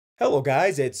Hello,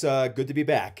 guys. It's good to be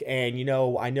back. And,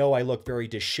 I know I look very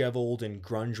disheveled and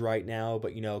grunge right now,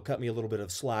 but, cut me a little bit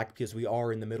of slack because we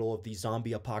are in the middle of the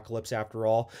zombie apocalypse after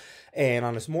all. And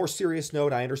on a more serious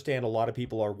note, I understand a lot of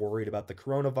people are worried about the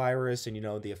coronavirus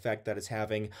and, the effect that it's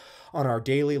having on our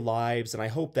daily lives. And I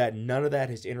hope that none of that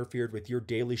has interfered with your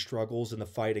daily struggles in the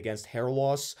fight against hair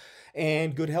loss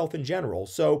and good health in general.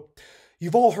 So,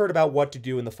 you've all heard about what to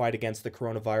do in the fight against the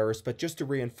coronavirus, but just to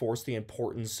reinforce the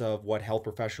importance of what health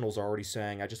professionals are already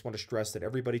saying, I just want to stress that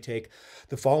everybody take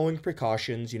the following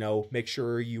precautions. Make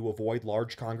sure you avoid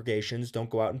large congregations. Don't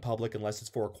go out in public unless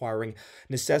it's for acquiring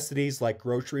necessities like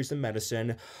groceries and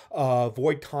medicine.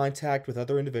 Avoid contact with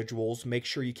other individuals. Make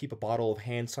sure you keep a bottle of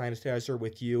hand sanitizer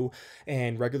with you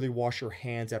and regularly wash your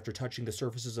hands after touching the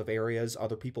surfaces of areas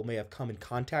other people may have come in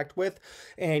contact with.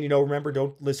 And, remember,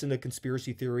 don't listen to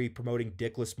conspiracy theory promoting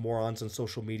dickless morons on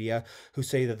social media who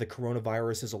say that the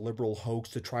coronavirus is a liberal hoax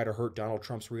to try to hurt Donald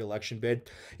Trump's reelection bid.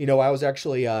 I was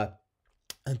actually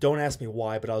don't ask me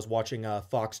why, but I was watching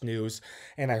Fox News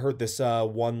and I heard this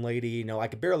one lady, I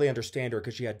could barely understand her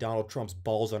because she had Donald Trump's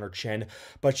balls on her chin,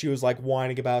 but she was like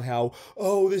whining about how,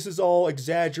 oh, this is all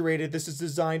exaggerated. This is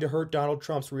designed to hurt Donald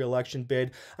Trump's reelection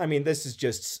bid. I mean, this is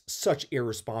just such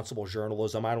irresponsible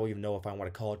journalism. I don't even know if I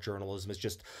want to call it journalism. It's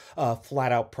just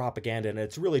flat out propaganda, and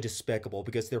it's really despicable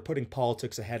because they're putting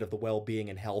politics ahead of the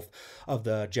well-being and health of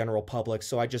the general public.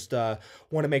 So I just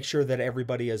want to make sure that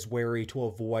everybody is wary to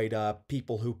avoid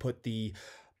people who put the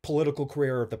political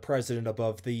career of the president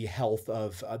above the health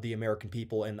of the American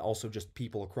people and also just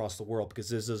people across the world, because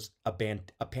this is a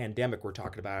pandemic we're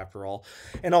talking about after all.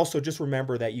 And also just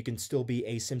remember that you can still be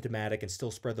asymptomatic and still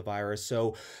spread the virus.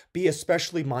 So be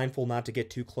especially mindful not to get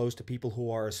too close to people who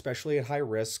are especially at high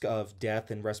risk of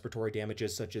death and respiratory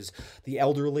damages, such as the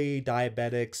elderly,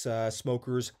 diabetics,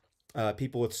 smokers,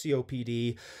 people with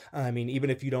COPD. I mean, even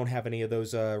if you don't have any of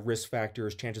those risk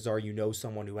factors, chances are you know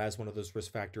someone who has one of those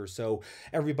risk factors. So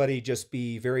everybody just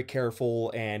be very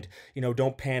careful and,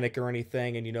 don't panic or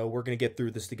anything. And, we're going to get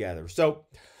through this together. So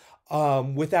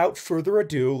without further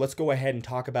ado, let's go ahead and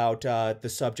talk about the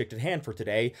subject at hand for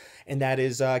today, and that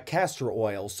is castor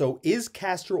oil. So is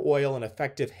castor oil an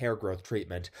effective hair growth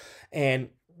treatment? And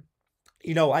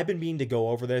I've been meaning to go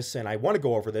over this, and I want to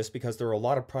go over this because there are a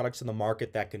lot of products in the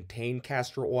market that contain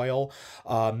castor oil.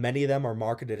 Many of them are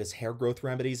marketed as hair growth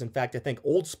remedies. In fact, I think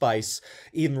Old Spice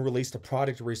even released a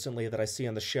product recently that I see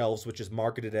on the shelves, which is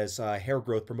marketed as hair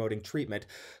growth promoting treatment,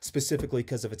 specifically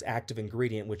because of its active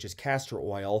ingredient, which is castor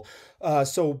oil.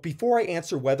 So before I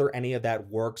answer whether any of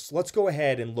that works, let's go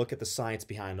ahead and look at the science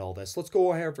behind all this. Let's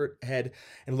go ahead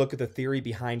and look at the theory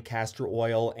behind castor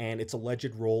oil and its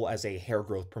alleged role as a hair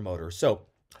growth promoter.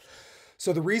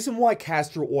 So the reason why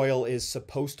castor oil is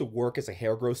supposed to work as a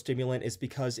hair growth stimulant is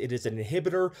because it is an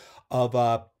inhibitor of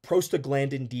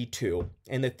prostaglandin D2.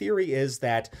 And the theory is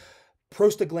that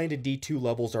prostaglandin D2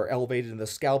 levels are elevated in the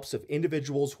scalps of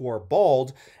individuals who are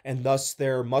bald, and thus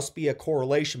there must be a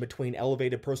correlation between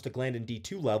elevated prostaglandin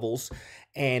D2 levels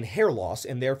and hair loss,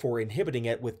 and therefore inhibiting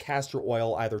it with castor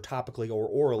oil, either topically or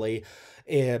orally,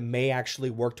 may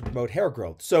actually work to promote hair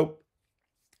growth. So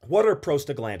what are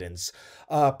prostaglandins?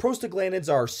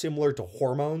 Prostaglandins are similar to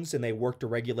hormones, and they work to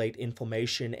regulate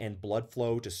inflammation and blood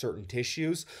flow to certain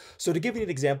tissues. So to give you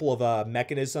an example of a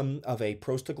mechanism of a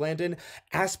prostaglandin,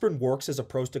 aspirin works as a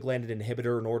prostaglandin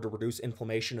inhibitor in order to reduce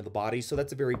inflammation in the body. So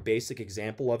that's a very basic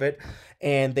example of it.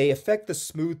 And they affect the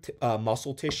smooth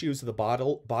muscle tissues of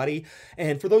the body.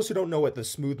 And for those who don't know what the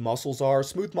smooth muscles are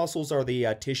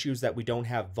the tissues that we don't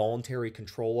have voluntary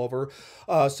control over.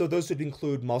 So those would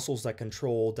include muscles that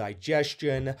control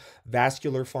digestion,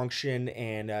 vascular function,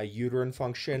 and uterine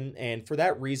function. And for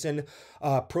that reason,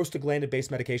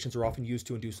 prostaglandin-based medications are often used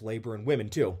to induce labor in women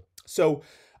too. So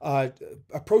a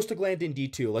prostaglandin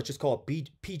D2, let's just call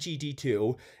it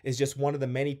PGD2, is just one of the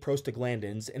many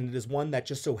prostaglandins, and it is one that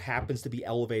just so happens to be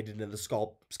elevated in the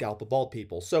scalp of bald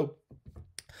people. So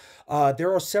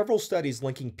there are several studies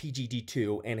linking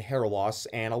PGD2 and hair loss,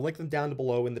 and I'll link them down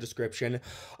below in the description.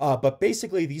 But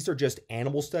basically, these are just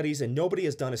animal studies, and nobody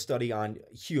has done a study on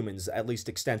humans, at least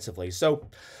extensively. So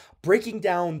breaking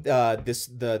down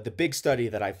the big study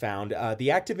that I found,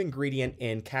 the active ingredient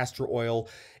in castor oil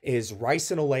is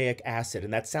ricinoleic acid,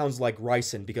 and that sounds like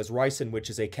ricin because ricin, which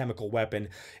is a chemical weapon,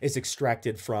 is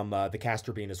extracted from the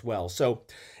castor bean as well. So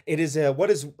it is what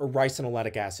is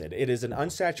ricinoleic acid? It is an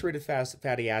unsaturated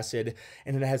fatty acid,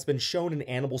 and it has been shown in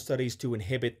animal studies to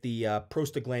inhibit the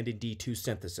prostaglandin D2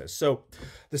 synthesis. So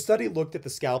the study looked at the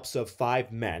scalps of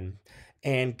 5 men,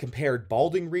 and compared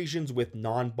balding regions with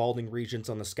non-balding regions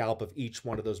on the scalp of each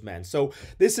one of those men. So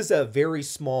this is a very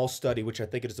small study, which I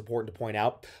think it is important to point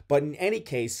out. But in any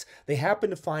case, they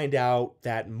happened to find out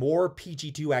that more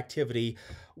PG2 activity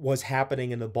was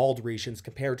happening in the bald regions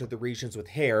compared to the regions with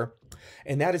hair.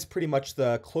 And that is pretty much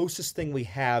the closest thing we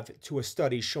have to a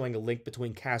study showing a link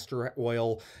between castor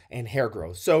oil and hair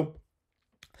growth. So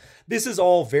this is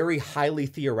all very highly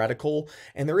theoretical,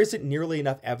 and there isn't nearly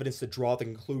enough evidence to draw the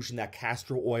conclusion that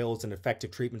castor oil is an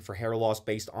effective treatment for hair loss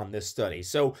based on this study.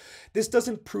 So this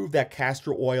doesn't prove that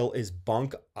castor oil is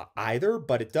bunk either,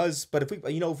 but it does. But if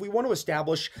we want to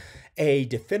establish a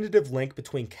definitive link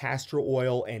between castor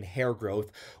oil and hair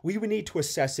growth, we would need to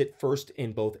assess it first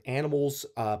in both animals,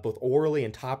 both orally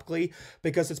and topically,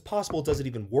 because it's possible it doesn't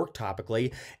even work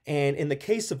topically. And in the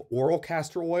case of oral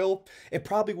castor oil, it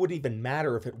probably wouldn't even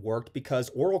matter if it worked, because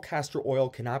oral castor oil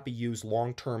cannot be used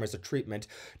long-term as a treatment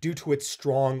due to its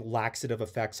strong laxative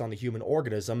effects on the human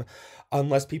organism,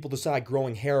 unless people decide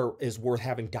growing hair is worth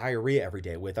having diarrhea every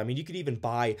day with. I mean, you could even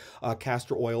buy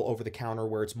castor oil over the counter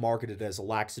where it's marketed as a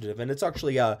laxative, and it's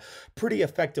actually a pretty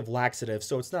effective laxative,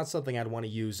 so it's not something I'd want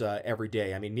to use every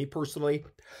day. I mean, me personally,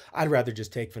 I'd rather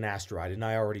just take finasteride, and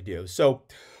I already do. So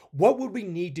what would we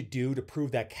need to do to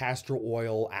prove that castor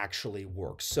oil actually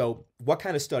works? So what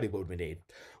kind of study would we need?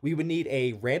 We would need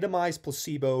a randomized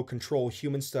placebo-controlled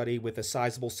human study with a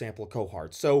sizable sample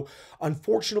cohort. So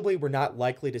unfortunately, we're not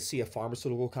likely to see a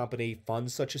pharmaceutical company fund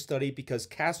such a study, because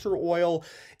castor oil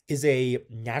is a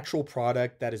natural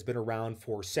product that has been around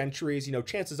for centuries. You know,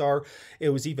 chances are it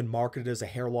was even marketed as a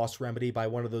hair loss remedy by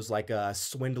one of those like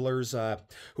swindlers who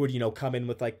would, come in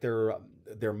with like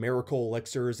their miracle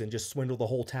elixirs and just swindle the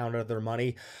whole town out of their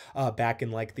money back in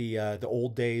like the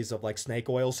old days of like snake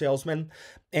oil salesmen.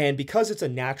 And because it's a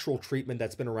natural treatment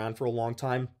that's been around for a long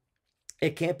time,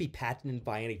 it can't be patented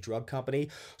by any drug company,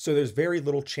 so there's very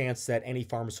little chance that any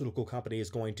pharmaceutical company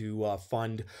is going to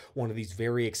fund one of these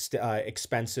very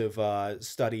expensive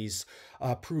studies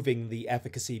proving the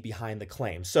efficacy behind the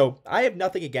claim. So I have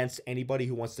nothing against anybody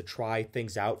who wants to try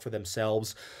things out for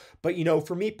themselves. But,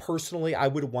 for me personally, I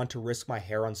would want to risk my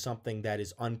hair on something that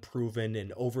is unproven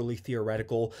and overly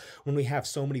theoretical when we have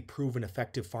so many proven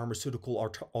effective pharmaceutical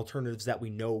alternatives that we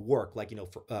know work, like,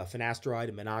 finasteride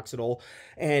and minoxidil.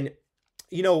 And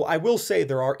I will say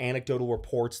there are anecdotal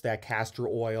reports that castor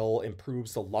oil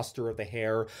improves the luster of the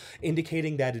hair,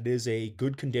 indicating that it is a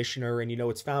good conditioner. And,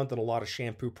 it's found in a lot of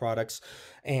shampoo products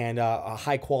and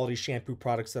high quality shampoo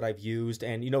products that I've used.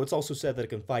 And, it's also said that it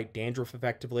can fight dandruff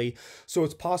effectively. So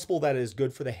it's possible that it is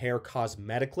good for the hair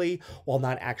cosmetically while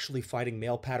not actually fighting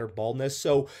male pattern baldness.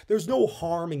 So there's no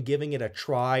harm in giving it a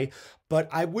try, but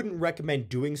I wouldn't recommend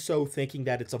doing so thinking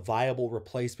that it's a viable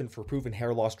replacement for proven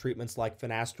hair loss treatments like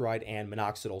finasteride and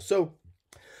minoxidil. So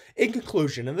in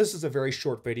conclusion, and this is a very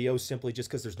short video simply just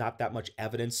because there's not that much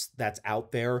evidence that's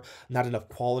out there, not enough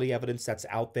quality evidence that's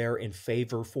out there in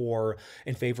favor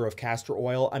of castor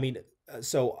oil. I mean,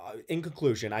 in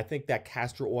conclusion, I think that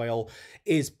castor oil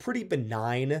is pretty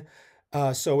benign.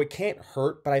 So it can't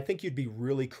hurt, but I think you'd be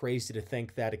really crazy to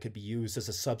think that it could be used as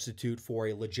a substitute for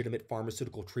a legitimate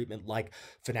pharmaceutical treatment like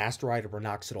finasteride or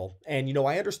minoxidil. And,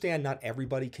 I understand not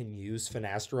everybody can use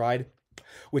finasteride,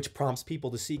 which prompts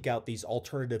people to seek out these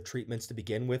alternative treatments to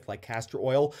begin with, like castor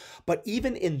oil. But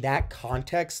even in that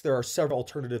context, there are several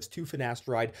alternatives to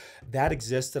finasteride that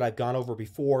exist that I've gone over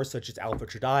before, such as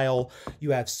alpha-tretdiol.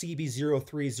 You have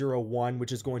CB0301,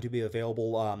 which is going to be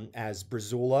available as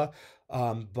Brazula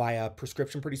by a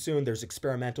prescription pretty soon. There's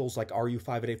experimentals like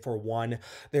RU58841.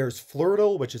 There's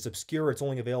Flirtol, which is obscure. It's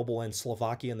only available in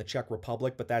Slovakia and the Czech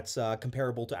Republic, but that's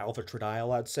comparable to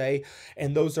alpha-tretdiol, I'd say.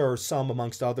 And those are some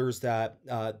amongst others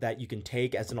that you can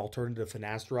take as an alternative to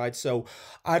finasteride. So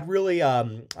I'd really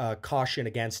caution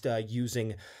against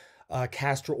using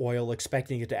castor oil,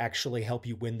 expecting it to actually help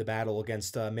you win the battle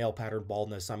against male pattern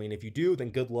baldness. I mean, if you do,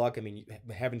 then good luck. I mean,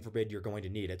 heaven forbid you're going to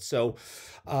need it. So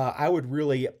I would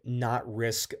really not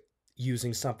risk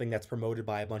using something that's promoted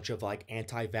by a bunch of like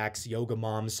anti-vax yoga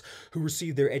moms who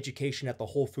receive their education at the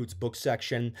Whole Foods book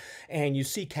section. And you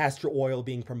see castor oil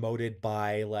being promoted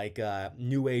by like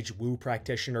new age woo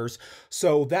practitioners.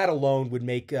 So that alone would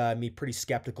make me pretty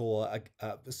skeptical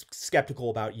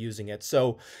about using it.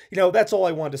 So, that's all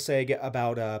I wanted to say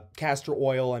about castor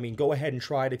oil. I mean, go ahead and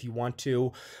try it if you want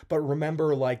to, but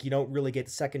remember, like, you don't really get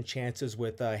second chances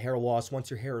with hair loss.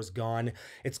 Once your hair is gone,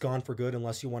 it's gone for good,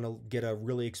 unless you want to get a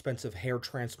really expensive of hair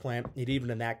transplant. And even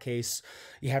in that case,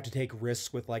 you have to take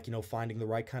risks with, like, finding the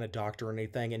right kind of doctor or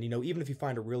anything. And, even if you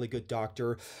find a really good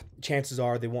doctor, chances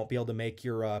are they won't be able to make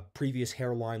your previous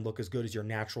hairline look as good as your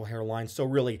natural hairline. So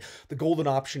really, the golden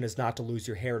option is not to lose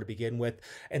your hair to begin with.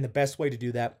 And the best way to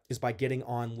do that is by getting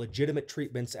on legitimate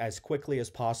treatments as quickly as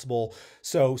possible.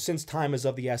 So since time is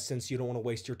of the essence, you don't want to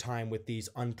waste your time with these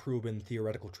unproven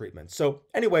theoretical treatments. So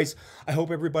anyways, I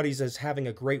hope everybody's having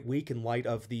a great week in light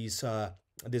of this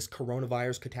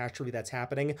coronavirus catastrophe that's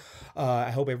happening.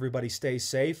 I hope everybody stays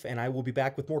safe, and I will be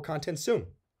back with more content soon.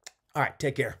 All right,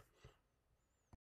 take care.